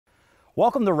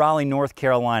Welcome to Raleigh, North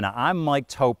Carolina. I'm Mike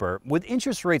Toper. With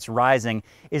interest rates rising,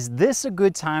 is this a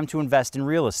good time to invest in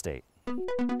real estate?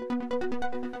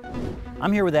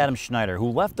 I'm here with Adam Schneider, who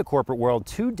left the corporate world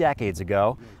 2 decades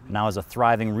ago, and now has a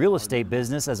thriving real estate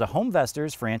business as a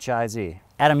HomeVestors franchisee.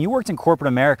 Adam, you worked in corporate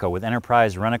America with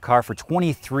Enterprise Rent-A-Car for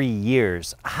 23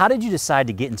 years. How did you decide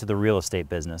to get into the real estate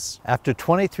business? After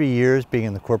 23 years being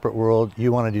in the corporate world,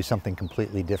 you want to do something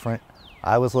completely different.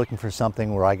 I was looking for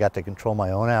something where I got to control my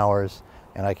own hours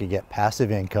and I could get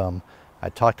passive income. I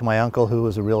talked to my uncle who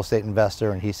was a real estate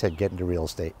investor and he said get into real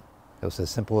estate. It was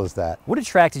as simple as that. What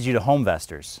attracted you to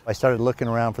HomeVestors? I started looking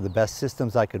around for the best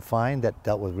systems I could find that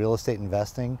dealt with real estate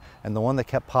investing, and the one that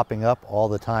kept popping up all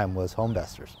the time was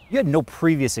HomeVestors. You had no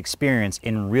previous experience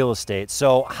in real estate,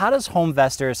 so how does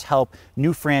HomeVestors help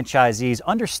new franchisees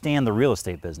understand the real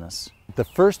estate business? The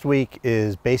first week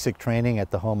is basic training at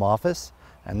the home office,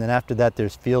 and then after that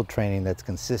there's field training that's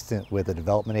consistent with a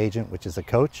development agent, which is a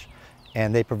coach.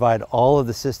 And they provide all of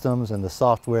the systems and the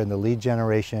software and the lead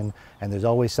generation, and there's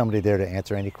always somebody there to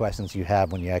answer any questions you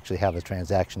have when you actually have a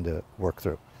transaction to work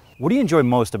through. What do you enjoy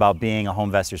most about being a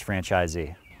HomeVestors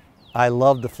franchisee? I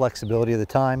love the flexibility of the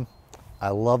time, I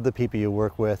love the people you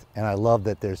work with, and I love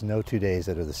that there's no 2 days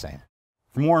that are the same.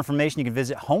 For more information, you can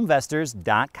visit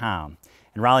HomeVestors.com.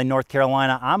 In Raleigh, North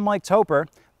Carolina, I'm Mike Toper.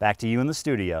 Back to you in the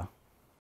studio.